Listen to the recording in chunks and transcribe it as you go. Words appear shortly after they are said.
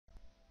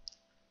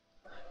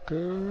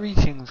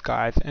Greetings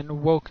guys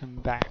and welcome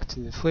back to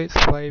this Let's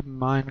Play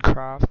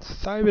Minecraft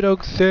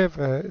Cyberdog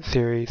server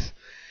series.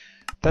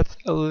 That's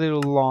a little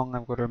long,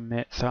 I've got to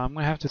admit, so I'm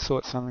going to have to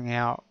sort something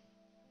out.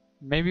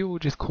 Maybe we'll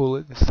just call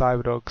it the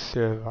Cyberdog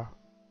server.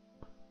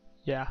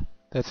 Yeah,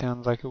 that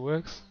sounds like it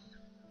works.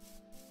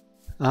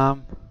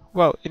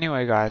 Well,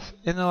 anyway guys,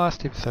 in the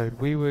last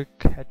episode we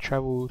had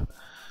travelled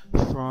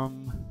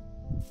from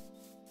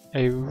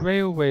a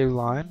railway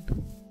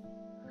line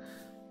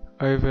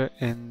over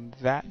in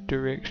that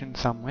direction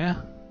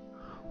somewhere,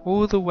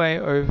 all the way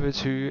over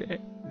to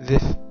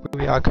this where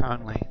we are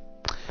currently.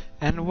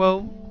 And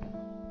well,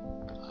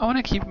 I want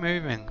to keep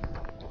moving.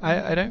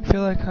 I don't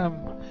feel like I'm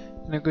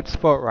in a good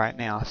spot right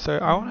now, so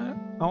I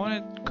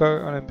want to go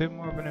on a bit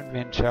more of an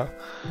adventure,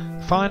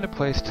 find a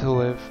place to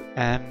live,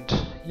 and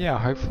yeah,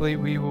 hopefully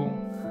we will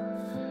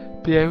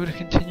be able to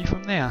continue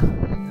from there.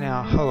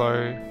 Now,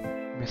 hello,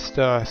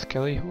 Mr.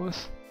 Skelly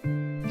Horse.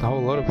 There's a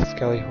whole lot of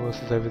Skelly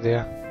Horses over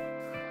there.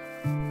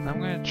 I'm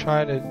going to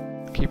try to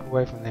keep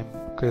away from them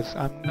because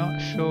I'm not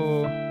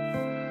sure.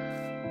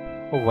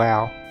 Oh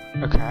wow,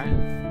 okay.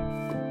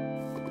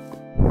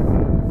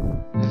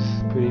 This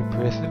is pretty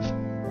impressive.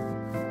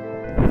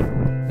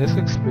 This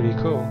looks pretty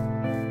cool.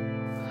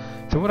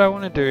 So what I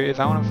want to do is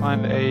I want to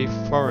find a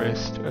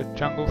forest, a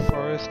jungle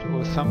forest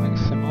or something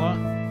similar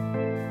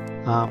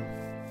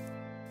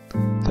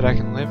that I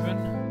can live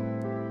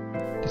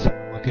in. Just have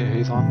a look at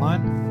who's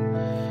online.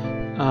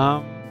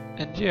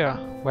 And yeah.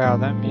 Wow,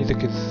 that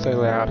music is so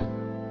loud.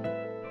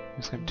 I'm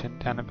just going to turn it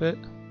down a bit.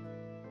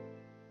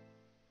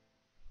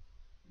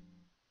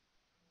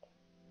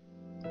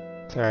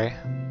 Sorry,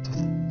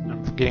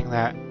 I'm forgetting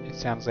that it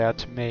sounds loud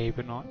to me,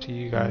 but not to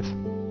you guys.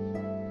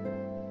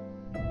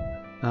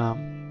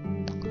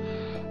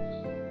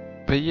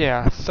 But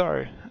yeah,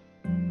 so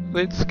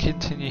let's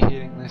continue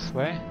heading this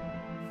way.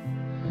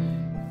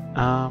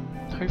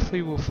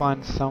 Hopefully we'll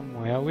find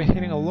somewhere. We're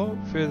heading a lot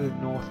further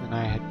north than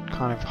I had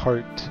kind of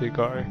hoped to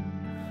go.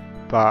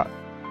 But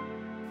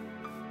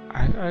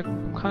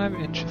I'm kind of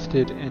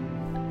interested in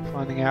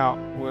finding out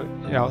what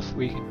else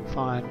we can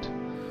find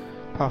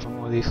apart from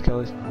all these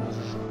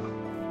skeletons.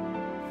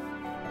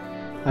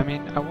 I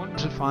mean, I want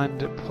to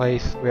find a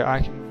place where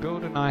I can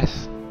build a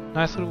nice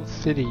little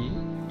city.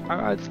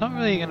 It's not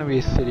really going to be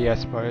a city, I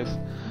suppose.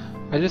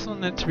 I just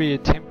want it to be a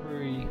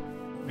temporary,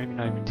 maybe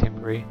not even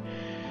temporary,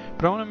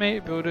 but I want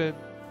to build a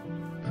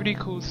pretty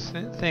cool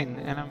thing,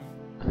 and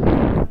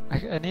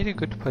I need a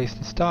good place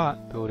to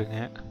start building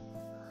it.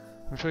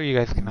 I'm sure you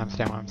guys can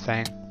understand what I'm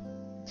saying,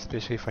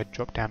 especially if I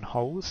drop down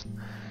holes.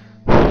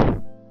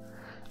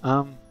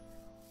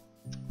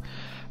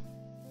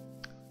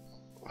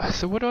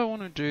 So what I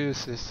want to do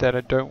is that I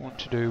don't want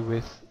to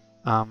do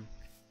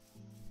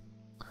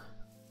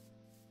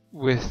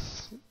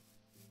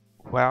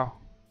wow,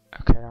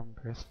 okay, I'm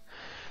impressed.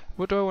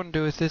 What do I want to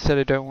do with this that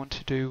I don't want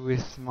to do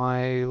with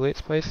my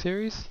Let's Play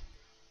series?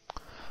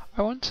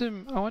 I want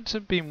to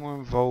be more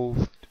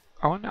involved.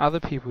 I want other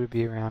people to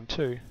be around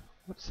too.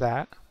 What's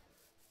that?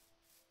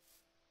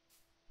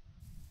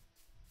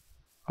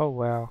 Oh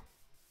wow.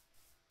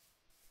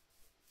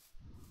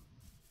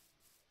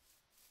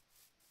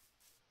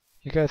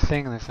 You guys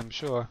seeing this, I'm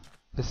sure.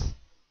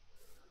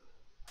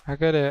 I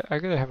gotta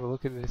have a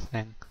look at this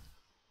thing.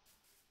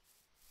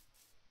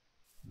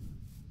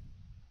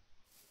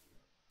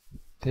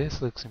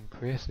 This looks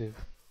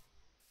impressive.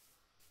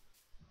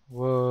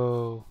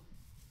 Whoa.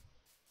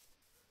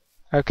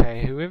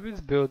 Okay,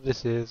 whoever's build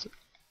this is,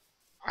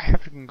 I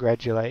have to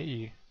congratulate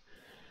you.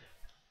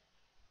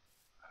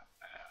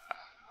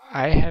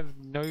 I have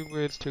no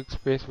words to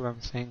express what I'm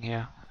seeing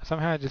here.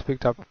 Somehow I just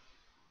picked up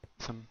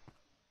some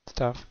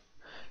stuff.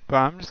 But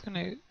I'm just going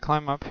to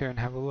climb up here and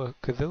have a look,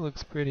 because it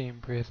looks pretty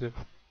impressive.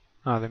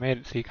 Oh, they made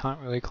it so you can't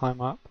really climb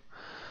up.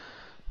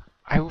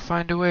 I will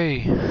find a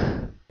way.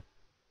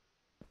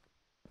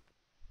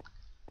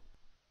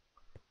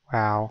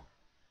 Wow.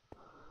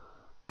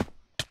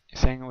 You're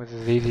saying it was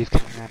as easy as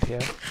coming out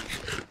here.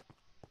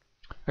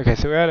 Okay,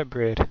 so we're out of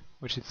bread,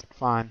 which is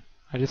fine.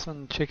 I just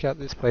want to check out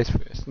this place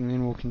first, and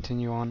then we'll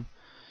continue on.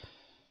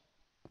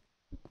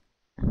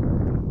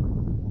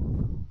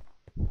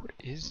 What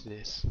is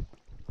this?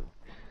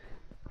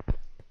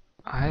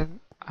 I'm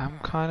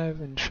kind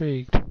of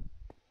intrigued.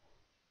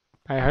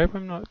 I hope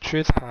I'm not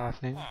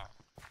trespassing.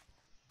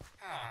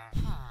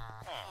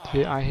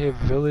 I hear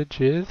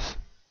villages.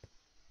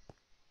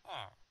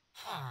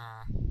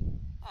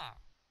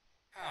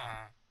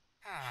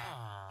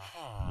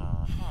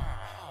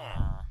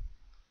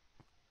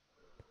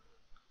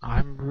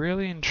 I'm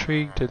really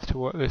intrigued as to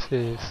what this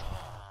is.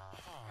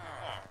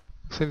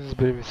 Looks like there's a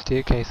bit of a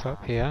staircase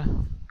up here.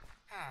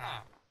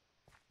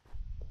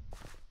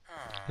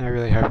 And I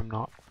really hope I'm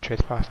not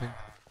trespassing.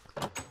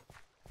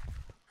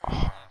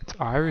 Oh, it's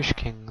Irish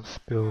King's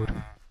build.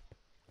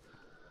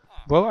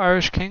 Well,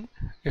 Irish King,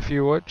 if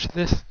you watch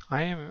this,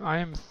 I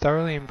am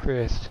thoroughly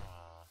impressed.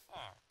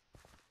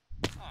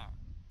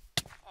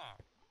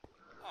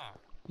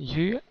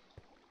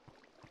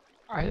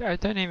 I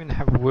don't even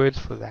have words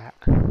for that.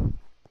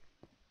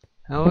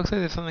 And it looks like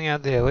there's something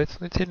out there. Let's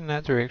head in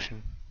that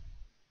direction.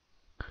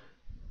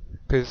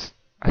 because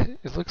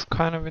it looks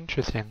kind of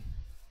interesting.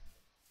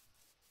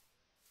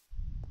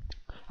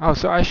 Oh,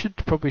 so I should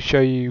probably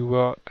show you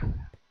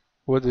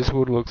what this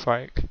wood looks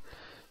like.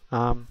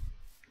 Let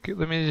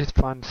me just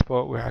find a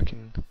spot where I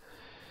can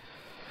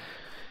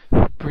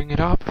bring it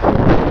up,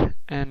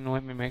 and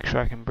let me make sure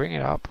I can bring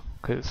it up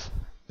because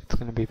it's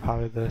going to be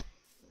part of the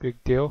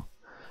big deal.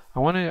 I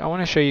want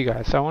to show you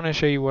guys. So I want to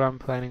show you what I'm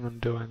planning on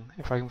doing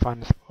if I can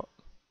find a spot.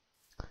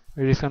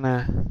 We're just going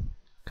to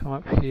come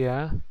up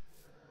here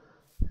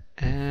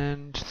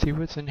and see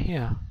what's in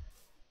here.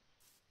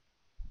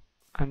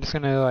 I'm just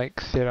going to like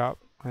set up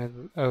a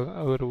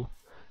little,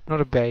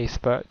 not a base,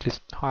 but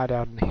just hide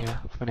out in here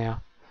for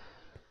now.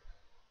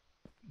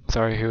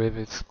 Sorry,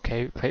 whoever's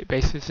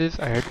base this is,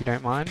 I hope you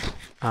don't mind.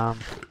 I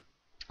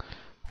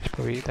should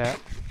probably eat that.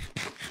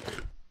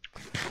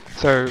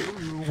 So,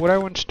 what I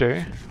want to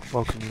do,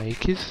 welcome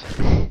Lakers.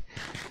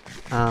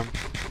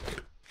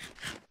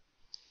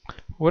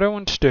 What I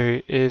want to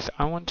do is,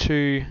 I want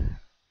to,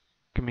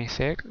 give me a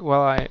sec,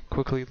 while I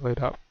quickly load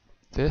up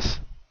this.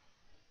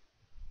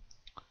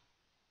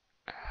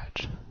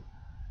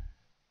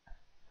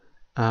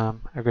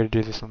 I've got to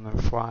do this on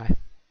the fly.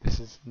 This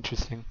is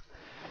interesting.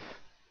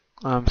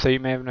 So you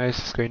may have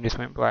noticed the screen just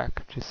went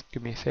black. Just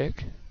give me a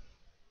sec.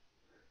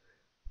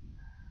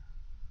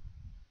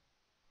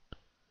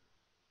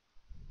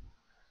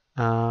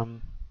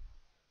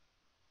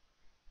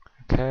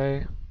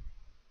 Okay.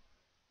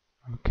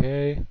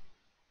 Okay.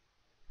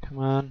 Come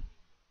on.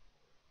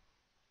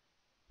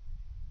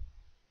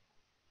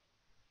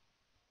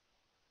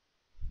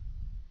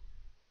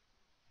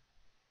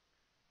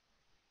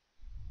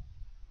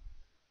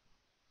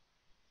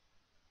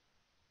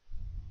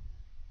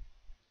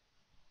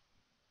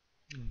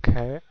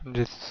 Okay, I'm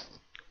just,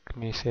 give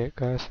me a sec,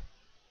 guys.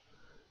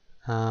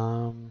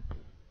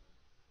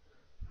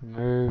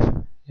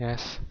 Remove,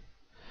 yes.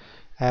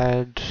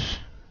 Add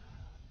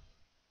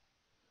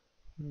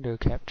window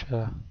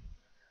capture.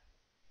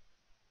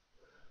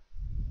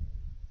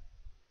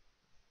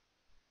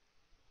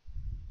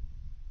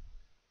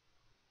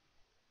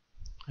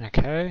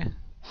 Okay,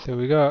 so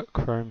we got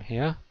Chrome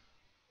here,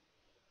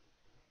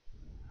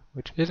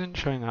 which isn't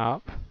showing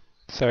up.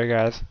 Sorry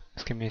guys,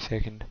 just give me a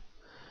second.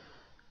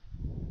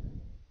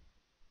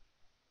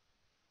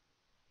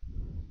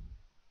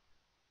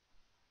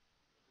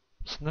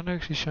 It's not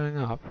actually showing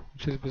up,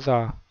 which is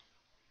bizarre.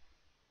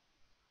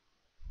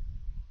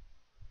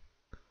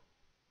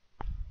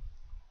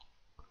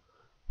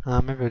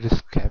 Maybe I'll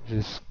just capture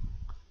this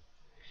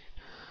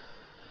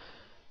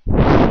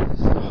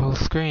whole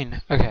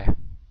screen. Okay,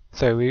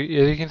 so as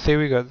you can see,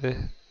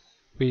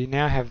 we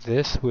now have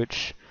this,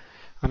 which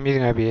I'm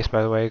using OBS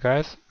by the way,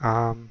 guys.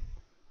 And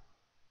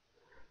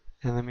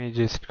let me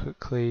just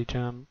quickly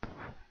jump.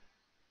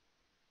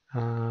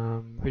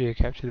 Video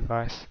capture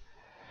device.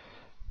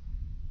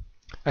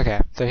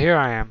 Okay, so here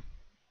I am.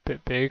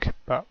 Bit big,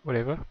 but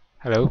whatever.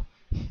 Hello.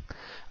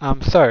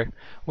 So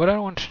what I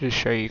wanted to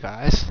show you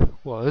guys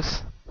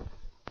was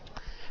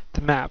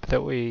the map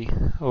that we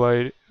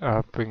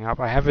bring up.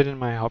 I have it in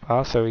my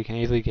hotbar so we can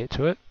easily get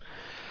to it.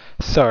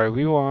 So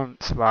we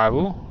want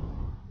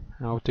survival,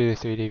 and I'll do the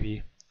 3D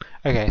view.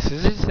 Okay, so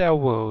this is our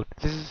world.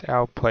 This is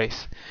our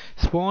place.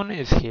 Spawn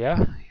is here.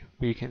 As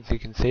you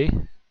can see,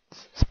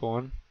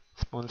 spawn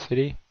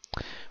city.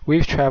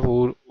 We've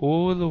travelled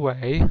all the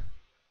way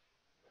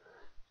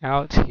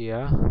out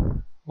here,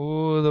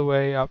 all the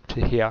way up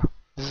to here.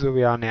 This is where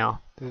we are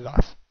now. This is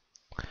us.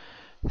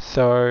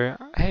 So,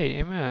 hey,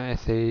 Emma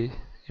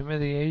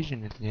the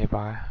Asian is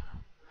nearby.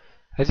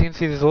 As you can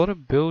see, there's a lot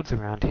of builds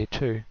around here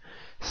too.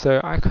 So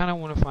I kind of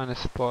want to find a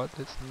spot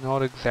that's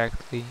not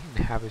exactly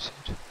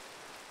inhabited.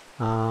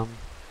 That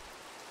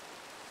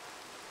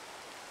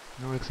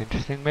looks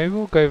interesting. Maybe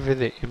we'll go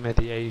visit Emma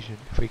the Asian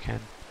if we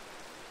can.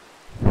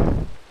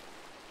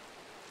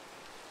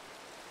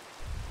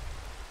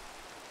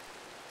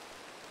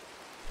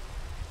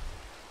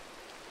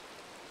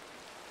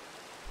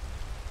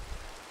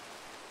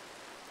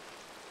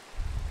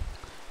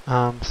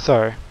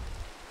 So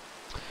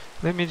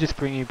let me just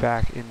bring you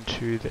back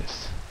into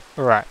this.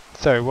 Alright,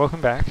 so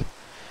welcome back.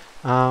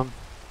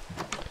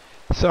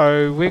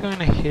 So we're going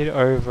to head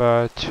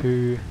over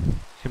to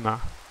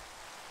Emma,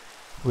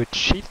 which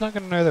she's not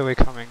going to know that we're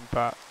coming,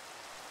 but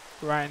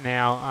right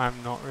now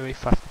I'm not really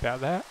fussed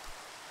about that.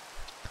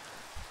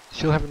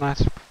 She'll have a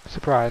nice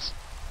surprise,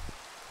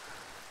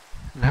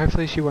 and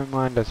hopefully she won't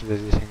mind us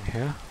visiting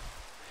her,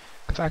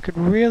 because I could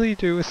really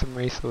do with some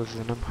resources,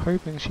 and I'm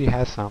hoping she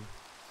has some.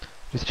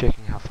 Just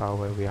checking how far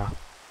away we are.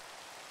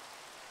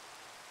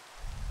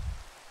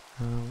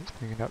 Let's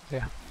bring it up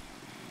there.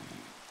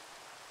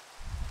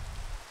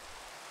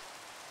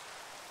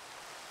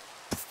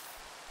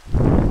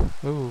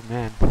 Oh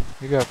man,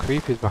 we got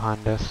creepers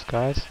behind us,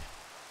 guys.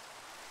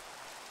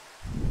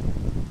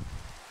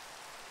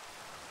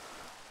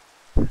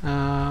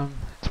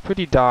 It's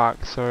pretty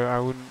dark, so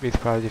I wouldn't be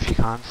surprised if you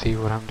can't see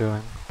what I'm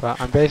doing.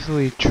 But I'm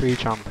basically tree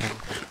jumping,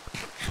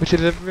 which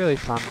is a really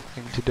fun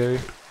thing to do,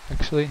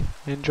 actually.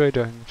 I enjoy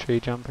doing tree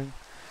jumping.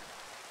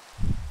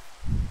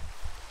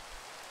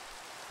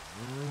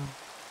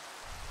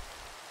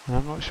 And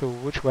I'm not sure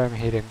which way I'm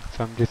heading,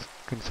 so I'm just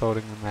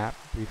consulting the map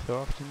every so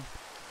often.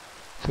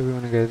 So we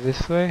want to go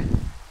this way.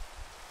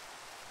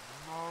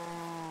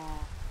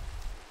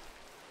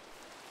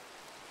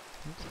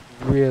 It's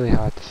really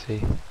hard to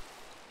see.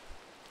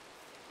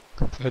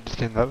 So I just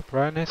turned up the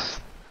brightness.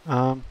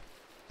 But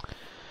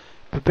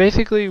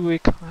basically we're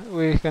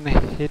gonna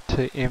head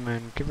to Emma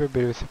and give her a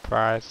bit of a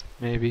surprise,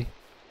 maybe.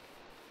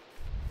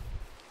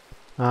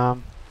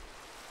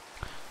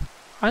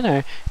 I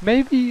know,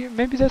 maybe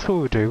that's what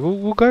we'll do.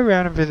 We'll go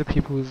around and visit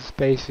people's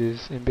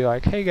spaces and be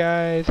like, hey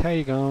guys, how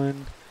you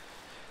going?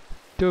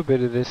 Do a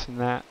bit of this and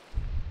that.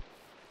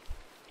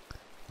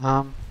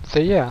 So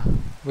yeah,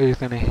 we're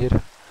just gonna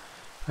head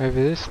over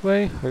this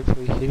way,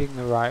 hopefully heading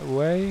the right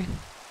way.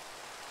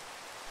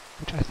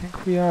 Which I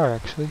think we are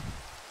actually.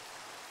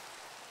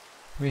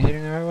 Are we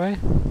heading the right way?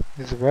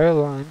 There's a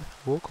rail line,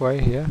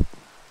 walkway here,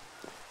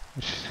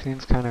 which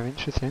seems kind of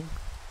interesting.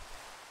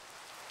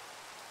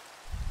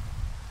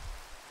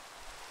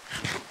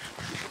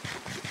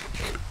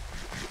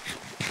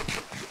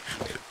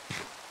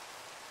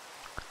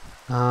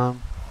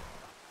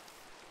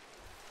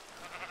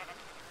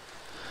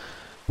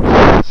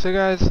 So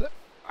guys,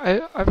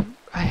 I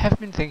have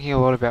been thinking a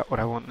lot about what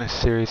I want this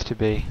series to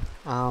be.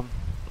 I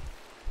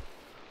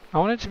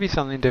want it to be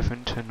something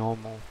different to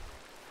normal,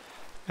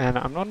 and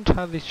I'm not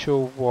entirely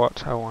sure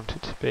what I want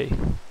it to be.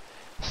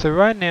 So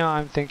right now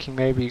I'm thinking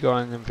maybe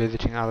going and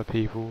visiting other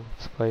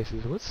people's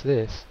places. What's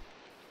this?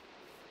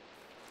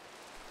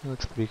 It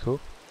looks pretty cool.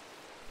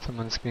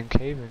 Someone's been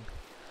caving.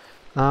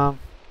 But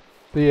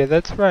yeah,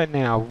 that's right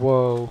now.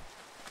 Whoa.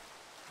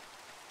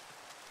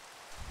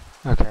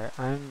 Okay,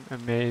 I'm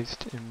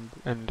amazed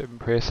and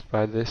impressed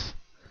by this.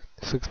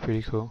 This looks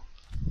pretty cool.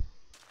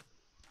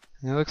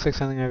 And it looks like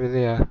something over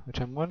there,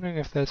 which I'm wondering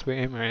if that's where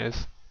Emma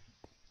is.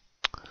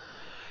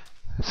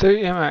 So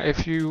Emma,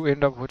 if you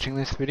end up watching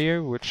this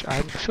video, which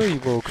I'm sure you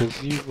will,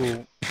 because you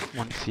will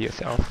want to see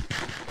yourself.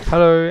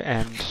 Hello,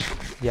 and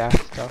yeah,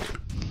 stuff.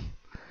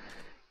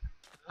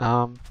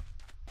 I'm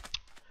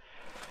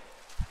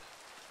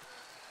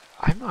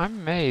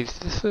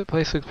amazed. This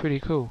place looks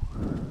pretty cool.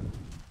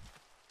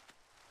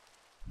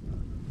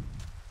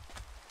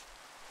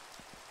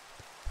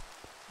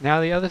 Now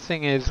the other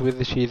thing is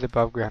whether she's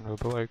above ground or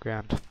below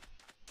ground.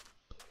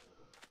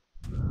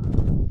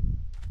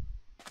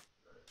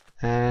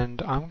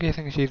 And I'm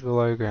guessing she's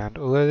below ground,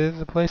 although there's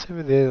a place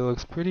over there that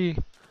looks pretty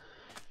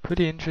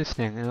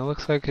interesting, and it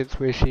looks like it's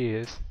where she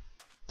is.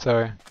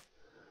 So,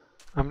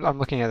 I'm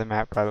looking at the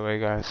map, by the way,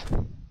 guys.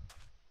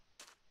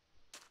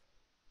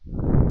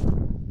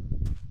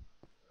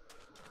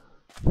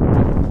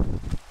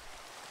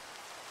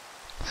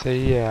 So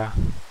yeah,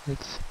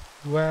 it's,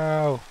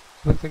 wow,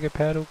 looks like a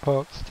paddle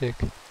pop stick.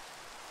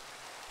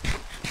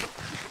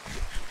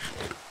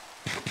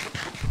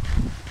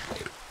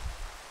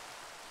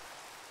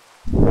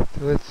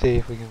 So let's see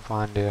if we can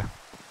find her.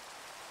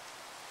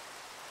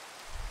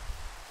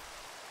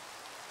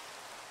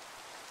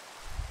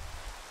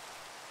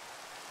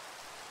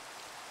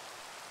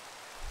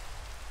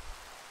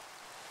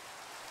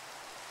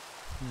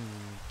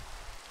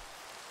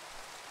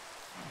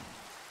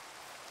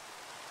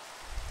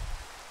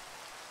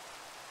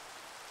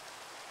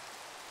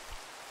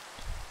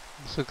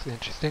 This looks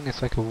interesting.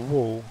 It's like a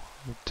wall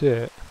of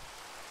dirt.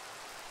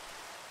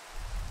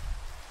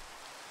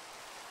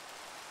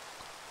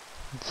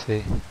 Let's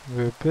see.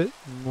 We're a bit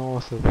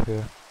north of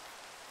here.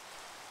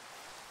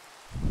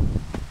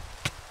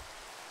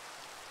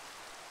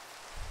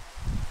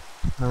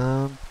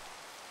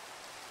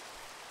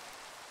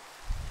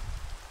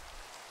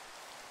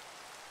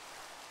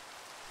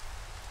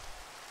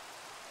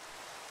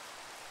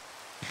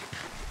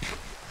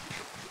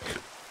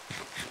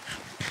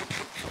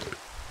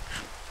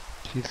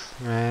 She's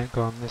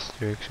gone this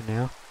direction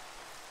now.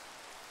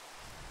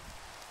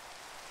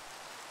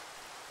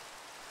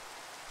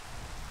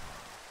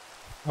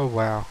 Oh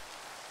wow.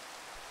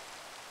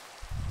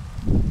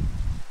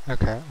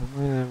 Okay, I'm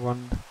gonna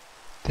wonder.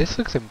 This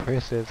looks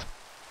impressive.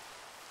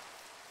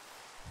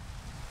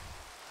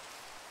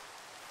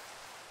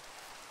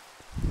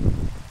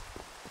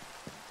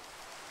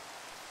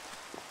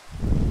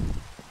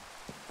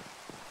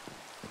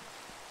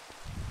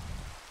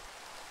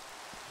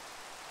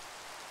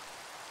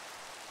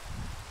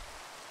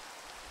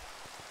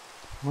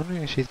 I'm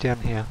wondering if she's down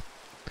here.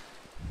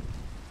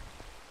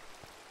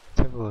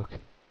 Let's have a look.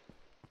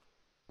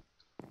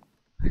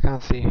 I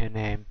can't see her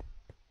name.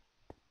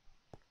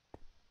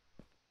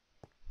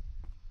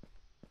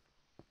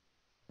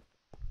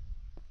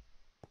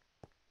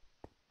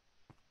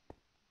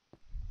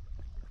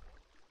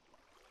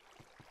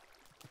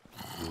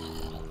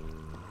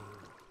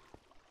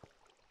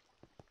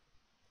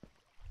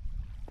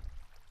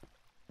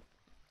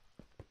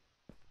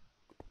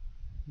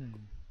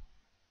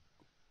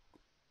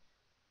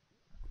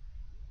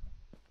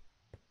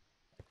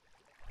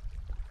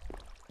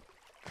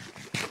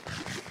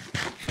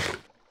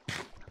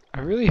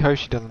 I really hope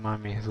she doesn't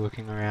mind me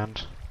looking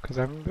around, because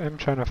I'm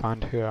trying to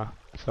find her,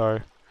 so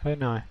I don't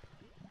know.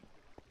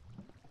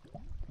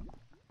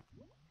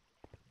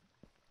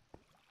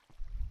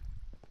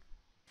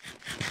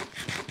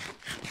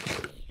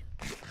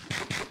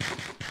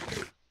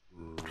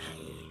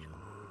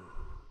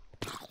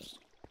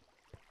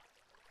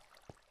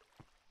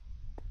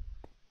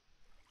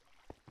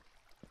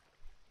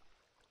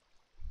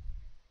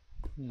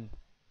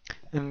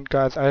 And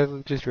guys, I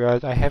just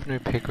realized I have no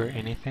pick or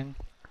anything,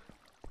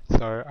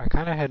 so I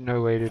kind of had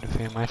no way to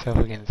defend myself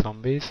against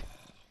zombies,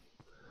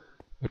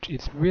 which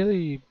is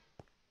really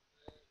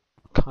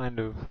kind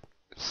of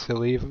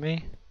silly of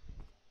me.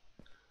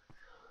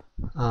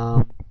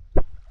 I'm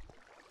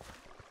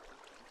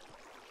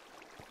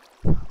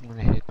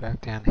gonna head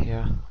back down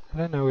here. I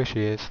don't know where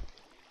she is.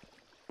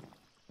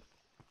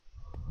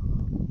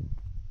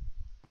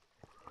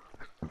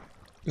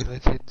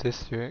 Let's head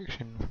this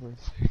direction for a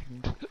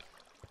second.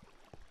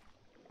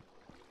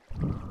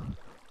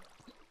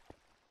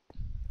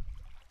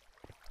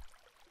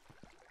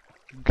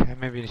 Okay,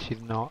 maybe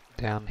she's not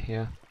down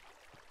here.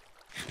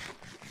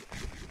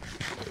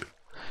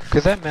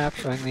 Because that map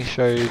only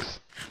shows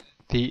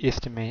the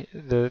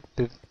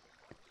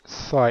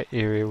slight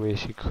area where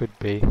she could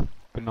be,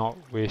 but not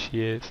where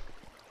she is.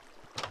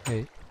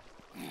 Wait.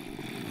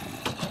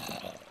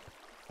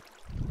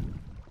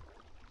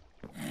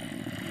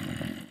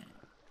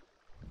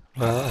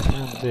 Well, I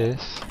found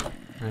this.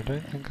 I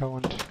don't think I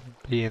want to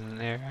be in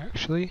there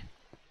actually.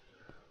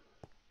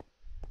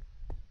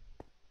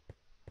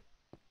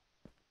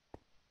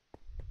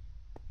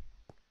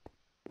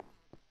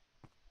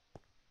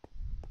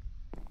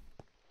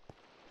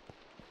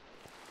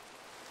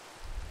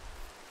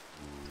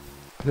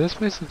 But this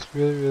place looks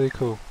really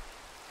cool.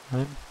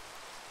 I'm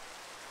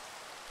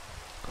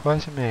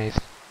quite amazed.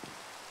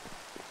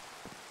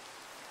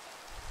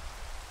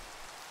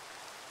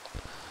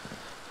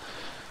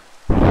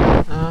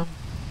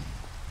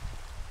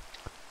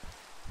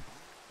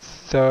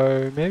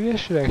 So maybe I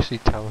should actually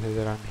tell her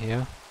that I'm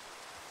here.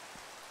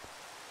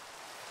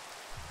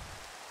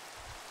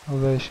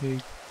 Although this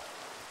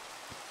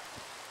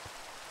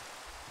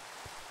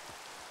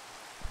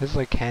is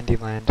like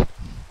Candyland.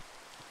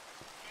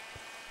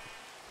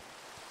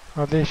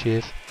 Oh, there she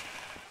is.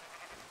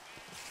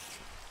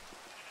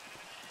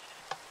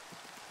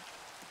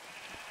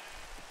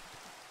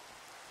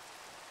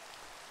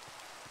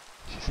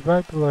 She's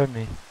right below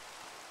me.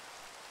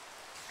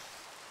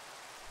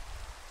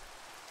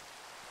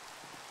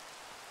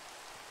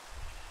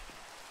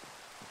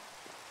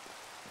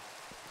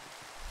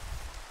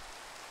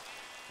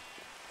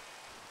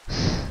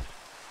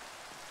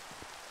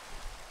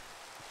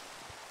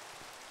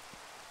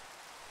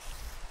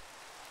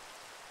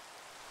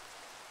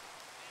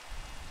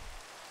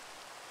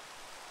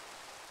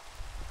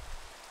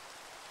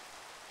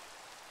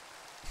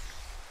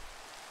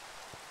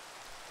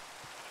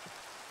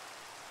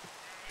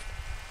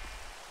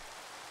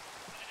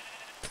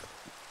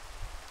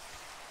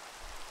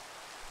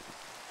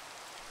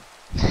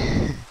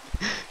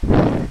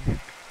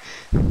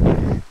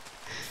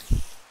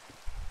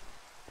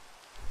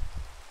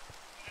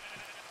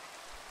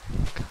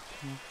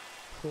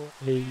 For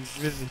a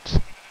visit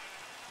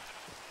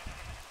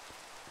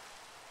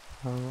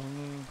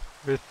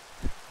with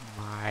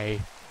my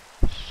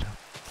son.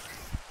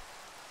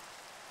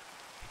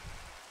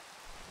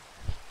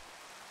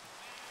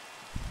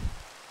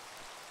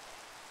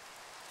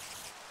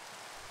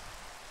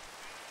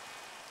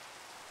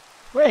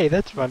 Wait,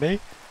 that's funny.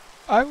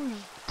 I was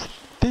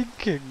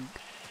thinking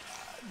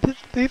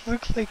this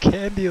looks like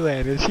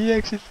Candyland, and she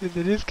actually says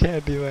it is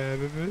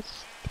Candyland, and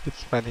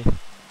it's funny.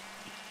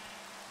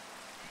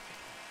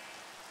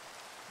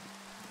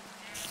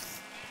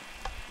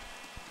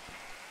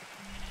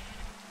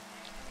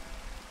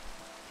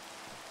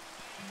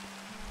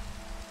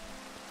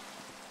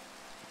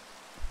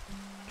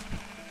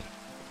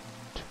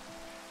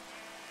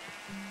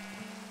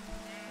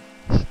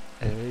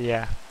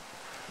 Yeah.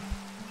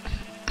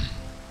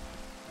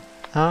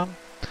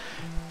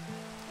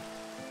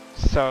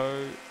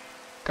 So,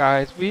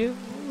 guys,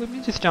 let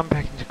me just jump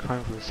back into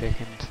Chrome for a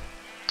second.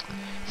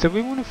 So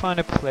we want to find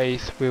a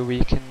place where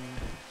we can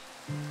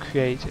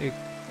create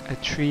a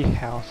tree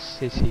house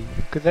city,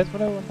 because that's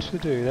what I want to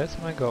do. That's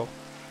my goal.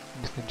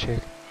 I'm just gonna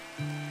check.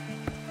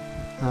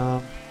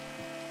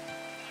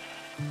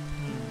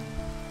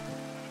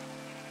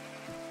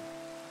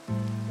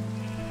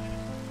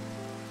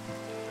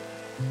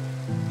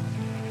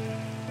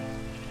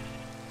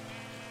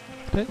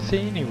 Don't see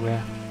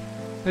anywhere.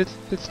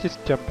 Let's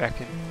just jump back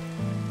in.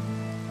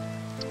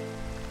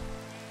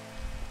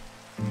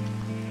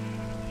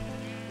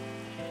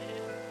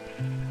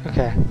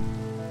 Okay.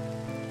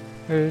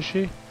 Where is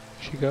she? Did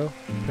she go?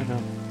 I don't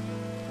know.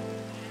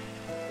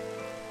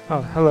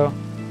 Oh, hello.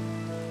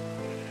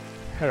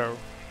 Hello.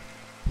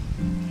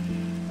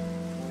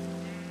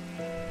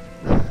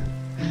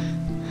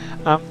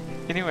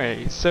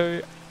 Anyway,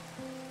 so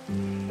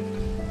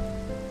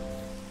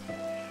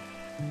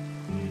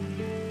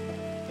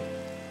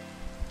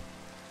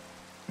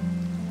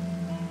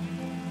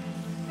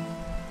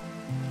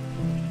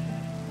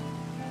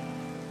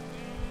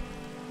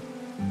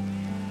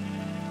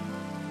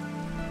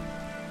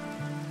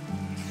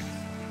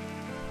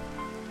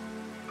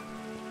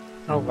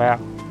oh wow.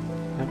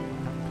 I'm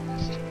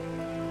pissed.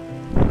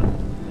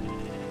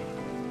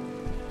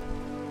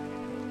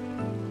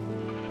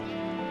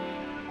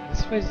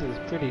 This place is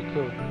pretty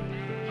cool.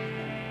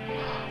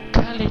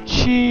 Kinda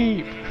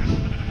cheap!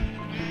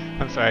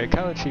 I'm sorry,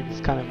 Color Chief is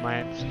kind of my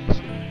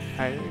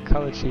obsession.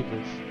 Color Chief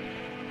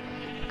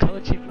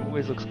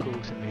always looks cool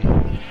to me.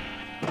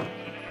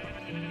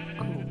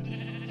 Cool.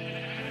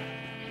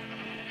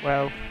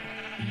 Well,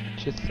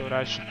 just thought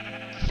I should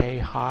say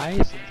hi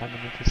since I'm in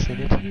the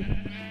vicinity.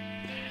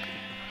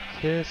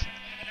 Just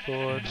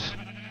thought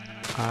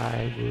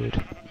I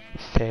would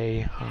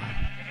say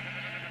hi.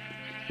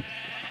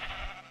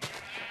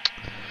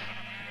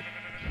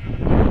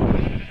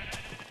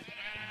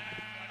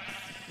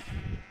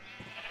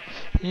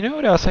 You know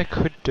what else I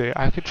could do?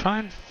 I could try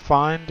and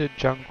find a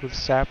jungle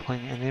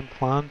sapling and then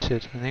plant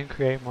it and then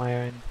create my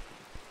own...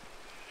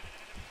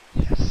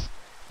 Yes.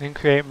 Then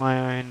create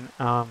my own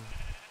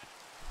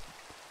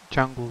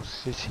jungle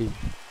city.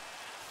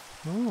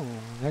 Ooh,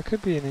 that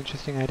could be an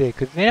interesting idea,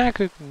 because then I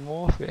could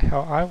morph it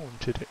how I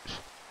wanted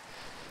it.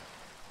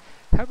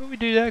 How about we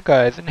do that,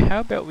 guys? And how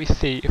about we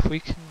see if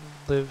we can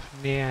live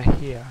near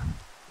here?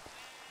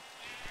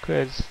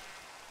 Because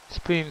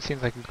Spleen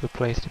seems like a good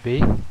place to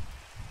be.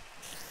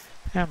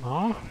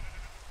 Emma?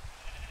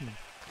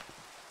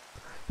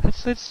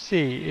 Let's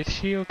see. Is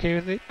she okay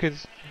with it?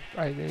 Because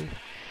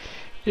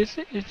is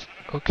it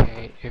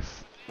okay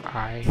if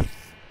I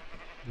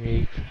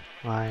make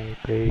my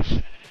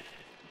base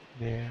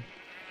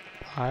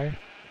nearby?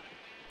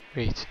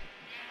 Wait.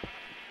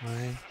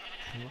 Why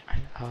am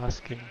I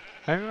asking?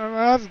 I'm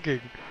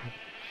asking.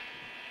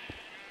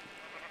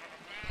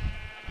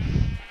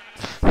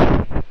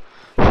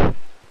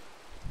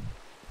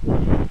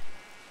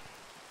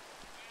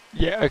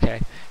 Yeah, okay.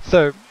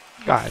 So,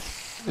 guys,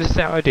 this is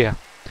our idea.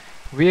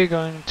 We are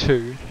going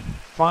to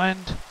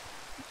find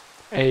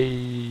a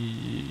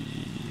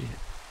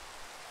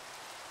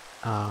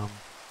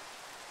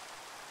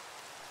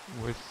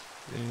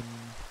within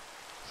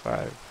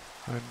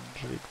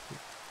 500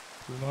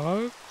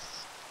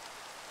 blocks.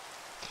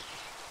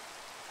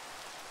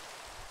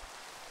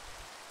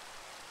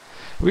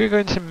 We are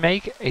going to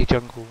make a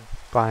jungle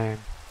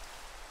biome.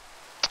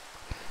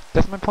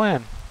 That's my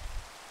plan.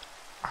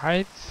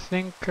 I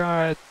think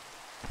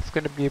it's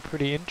going to be a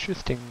pretty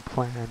interesting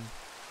plan.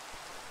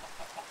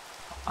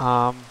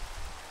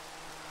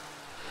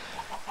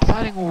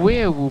 Deciding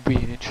where will be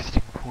an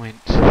interesting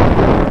point.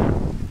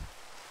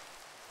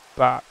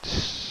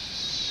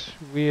 But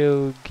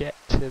we'll get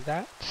to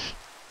that.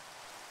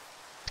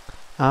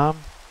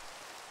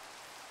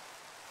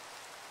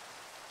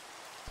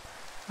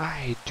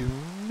 I do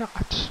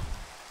not.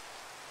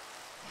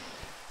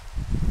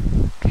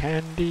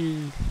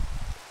 Candy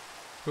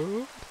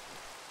food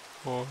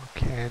or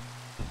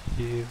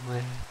candy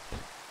land?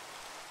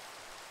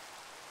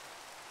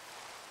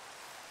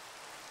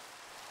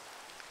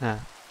 No.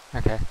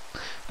 Okay.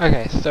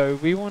 Okay, so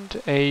we want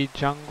a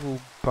jungle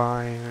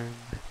biome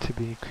to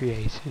be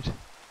created.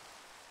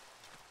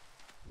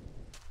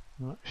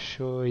 Not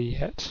sure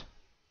yet.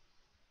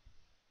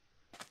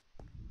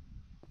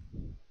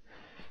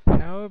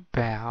 How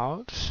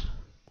about...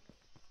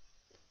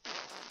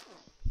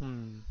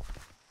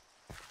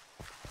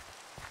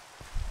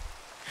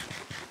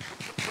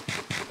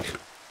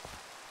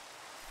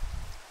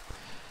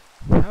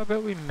 How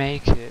about we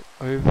make it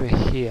over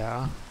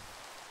here?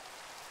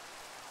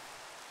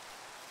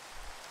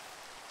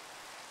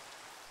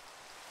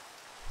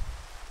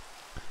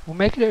 We'll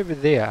make it over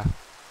there.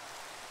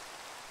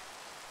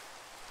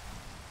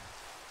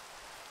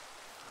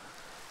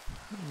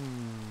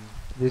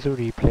 There's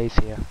already a place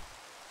here.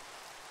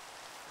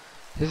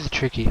 This is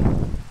tricky.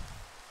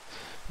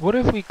 What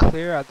if we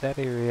clear out that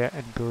area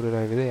and build it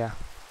over there?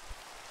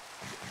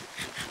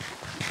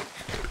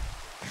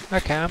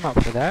 Okay, I'm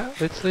up for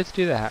that. Let's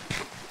do that.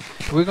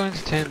 We're going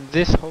to turn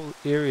this whole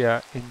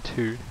area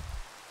into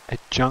a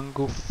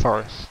jungle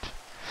forest.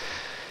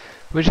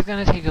 Which is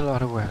going to take a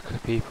lot of work,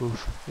 people.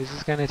 This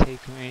is going to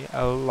take me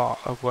a lot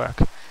of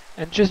work.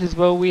 And just as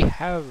well, we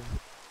have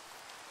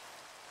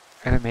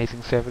an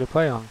amazing server to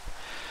play on.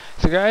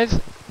 So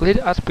guys, let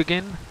us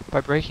begin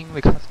by breaking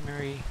the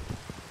customary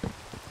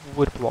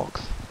wood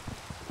blocks.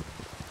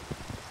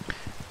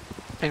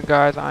 And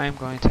guys, I am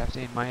going to have to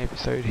end my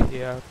episode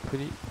here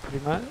pretty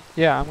much.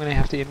 Yeah, I'm going to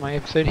have to end my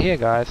episode here,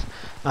 guys.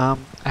 I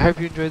hope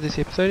you enjoyed this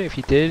episode. If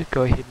you did,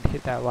 go ahead and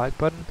hit that like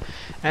button.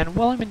 And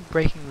while I'm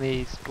breaking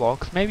these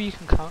blocks, maybe you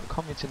can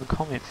comment in the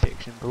comment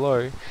section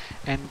below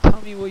and tell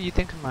me what you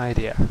think of my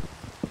idea.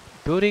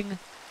 Building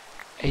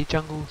a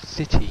jungle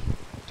city,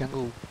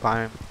 jungle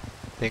biome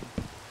thing.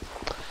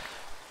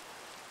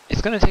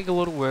 It's going to take a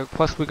lot of work,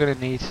 plus we're going to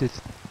need to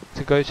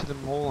go to the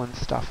mall and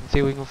stuff and see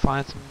if we can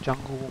find some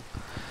jungle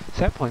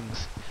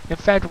saplings. In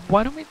fact,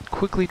 why don't we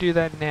quickly do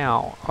that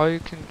now? I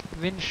can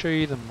then show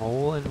you the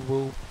mall and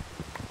we'll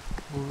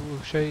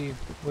show you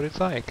what it's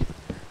like.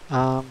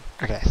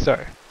 Okay,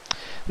 so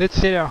let's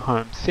set our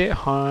home. Set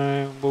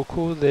home, we'll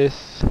call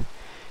this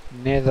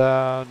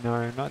Nether,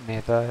 no, not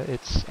Nether,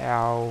 it's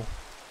our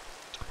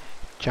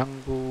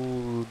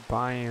jungle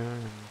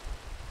biome.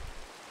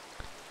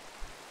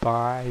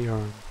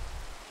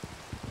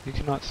 You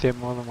cannot set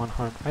more than one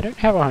home. I don't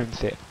have a home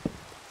set.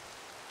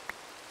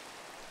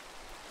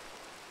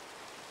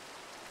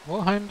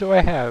 What home do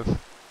I have?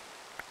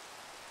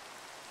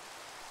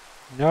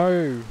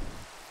 No!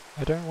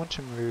 I don't want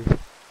to move.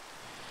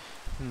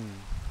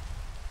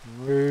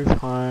 Move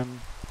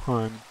home.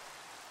 Home.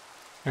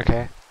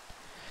 Okay.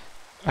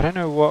 I don't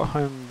know what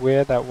home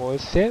where that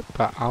was set,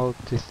 but I'll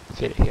just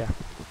set it here.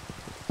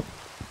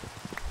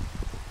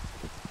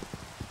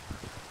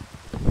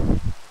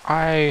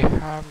 I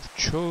have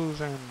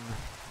chosen.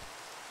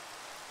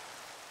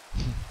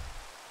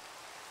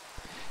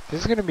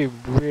 This is going to be a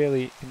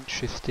really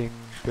interesting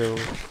build.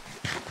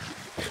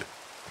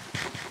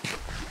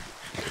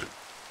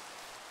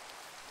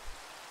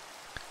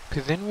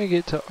 Because then we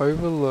get to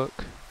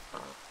overlook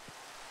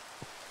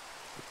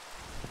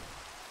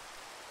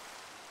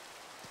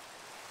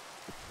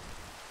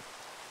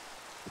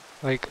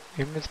like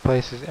Emma's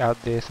place is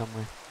out there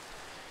somewhere.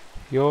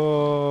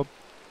 Your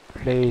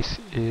place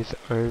is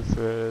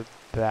over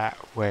that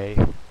way.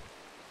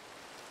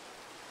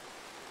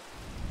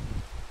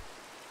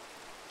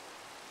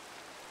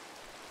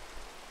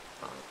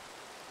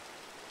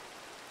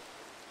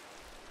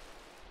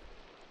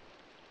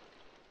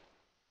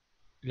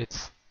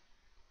 It's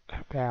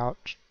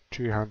about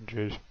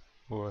 200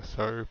 or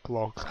so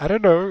blocks. I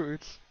don't know,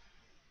 it's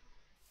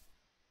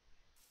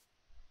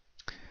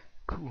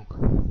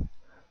cool.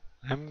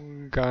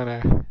 I'm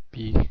gonna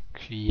be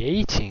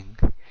creating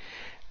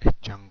a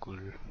jungle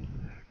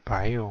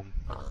biome.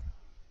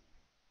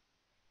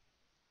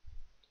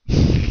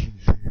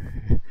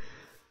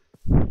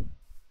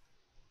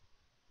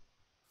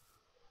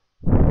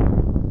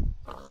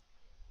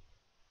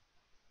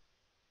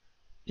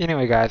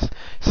 Anyway guys,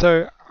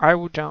 so I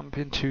will jump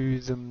into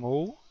the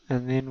mall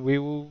and then we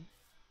will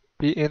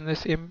be in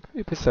this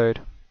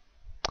episode.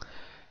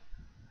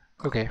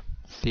 Okay,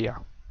 see ya.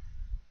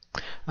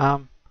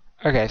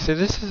 Okay, so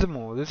this is the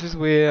mall. This is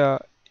where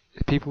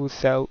people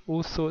sell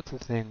all sorts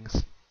of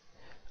things.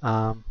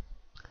 Okay,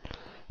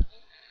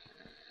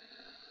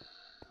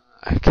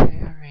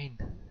 Irene,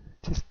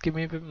 just give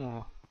me a bit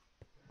more.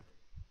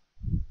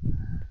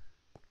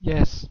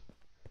 Yes.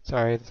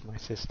 Sorry, that's my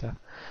sister.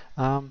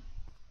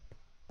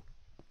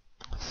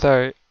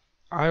 So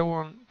I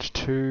want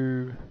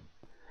to.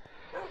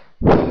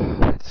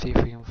 Let's see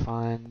if we can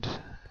find.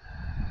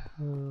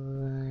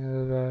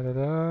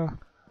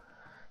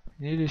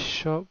 Need a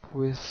shop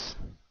with.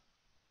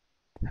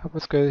 Help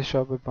us go to the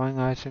shop by buying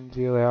items.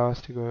 You allow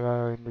us to go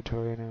our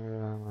inventory and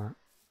everything.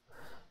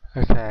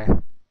 Okay.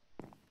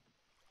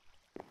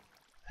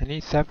 I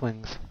need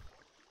saplings.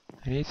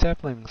 I need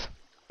saplings.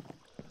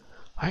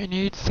 I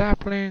need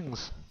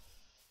saplings.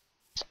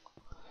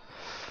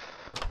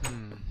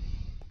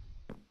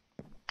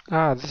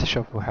 Ah, this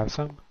shop will have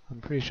some.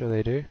 I'm pretty sure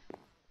they do.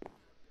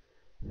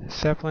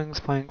 Saplings,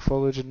 plank,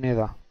 foliage, and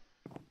nether.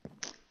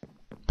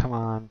 Come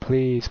on,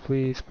 please,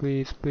 please,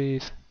 please,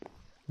 please.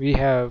 We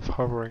have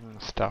hovering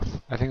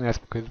stuff. I think that's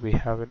because we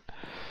haven't.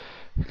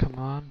 Come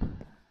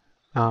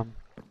on.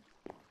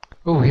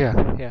 Oh,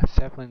 yeah.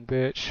 Sapling,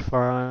 birch,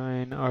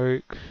 fine,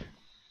 oak,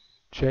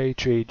 J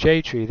tree.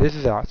 This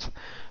is us.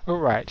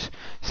 Alright,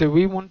 so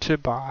we want to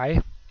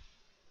buy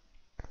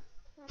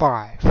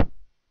 5.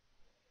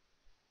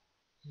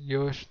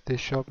 The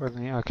shop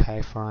only.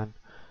 Okay, fine.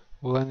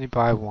 We'll only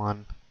buy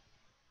 1.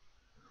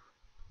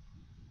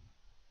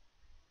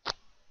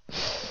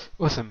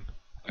 Awesome.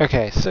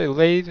 Okay, so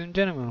ladies and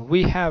gentlemen,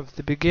 we have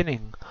the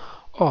beginning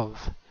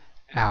of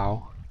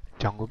our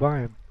jungle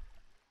biome.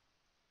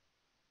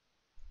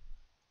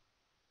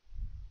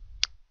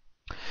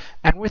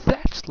 And with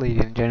that,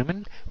 ladies and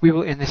gentlemen, we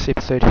will end this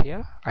episode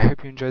here. I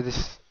hope you enjoyed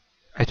this.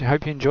 I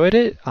hope you enjoyed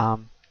it.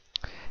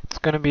 It's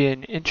going to be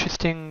an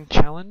interesting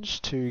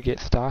challenge to get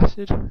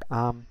started.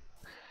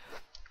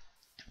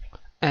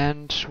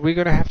 And we're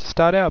going to have to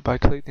start out by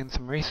collecting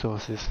some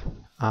resources.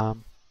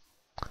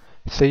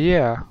 So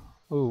yeah.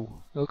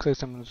 Ooh, it looks like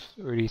someone's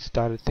already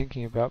started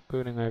thinking about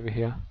building over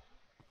here.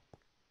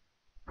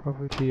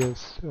 Property of...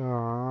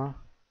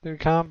 they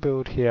can't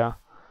build here.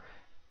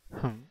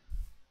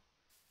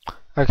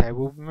 Okay,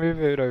 we'll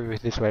move it over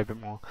this way a bit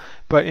more.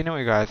 But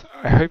anyway guys,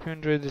 I hope you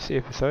enjoyed this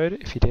episode.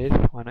 If you did,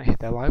 why not hit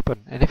that like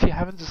button? And if you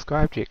haven't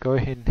subscribed yet, go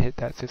ahead and hit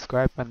that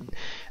subscribe button.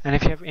 And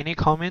if you have any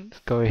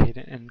comments, go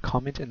ahead and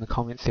comment in the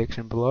comment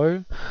section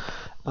below.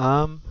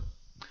 Other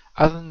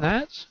than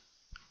that,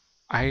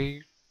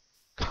 I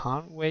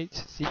can't wait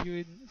to see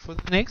you for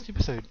the next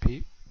episode,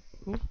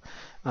 people.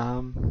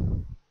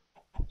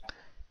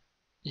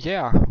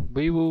 Yeah,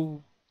 we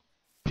will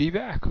be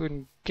back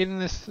and getting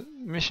this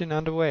mission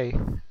underway.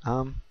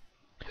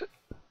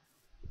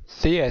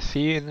 See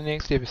you in the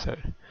next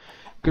episode.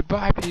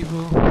 Goodbye,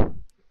 people.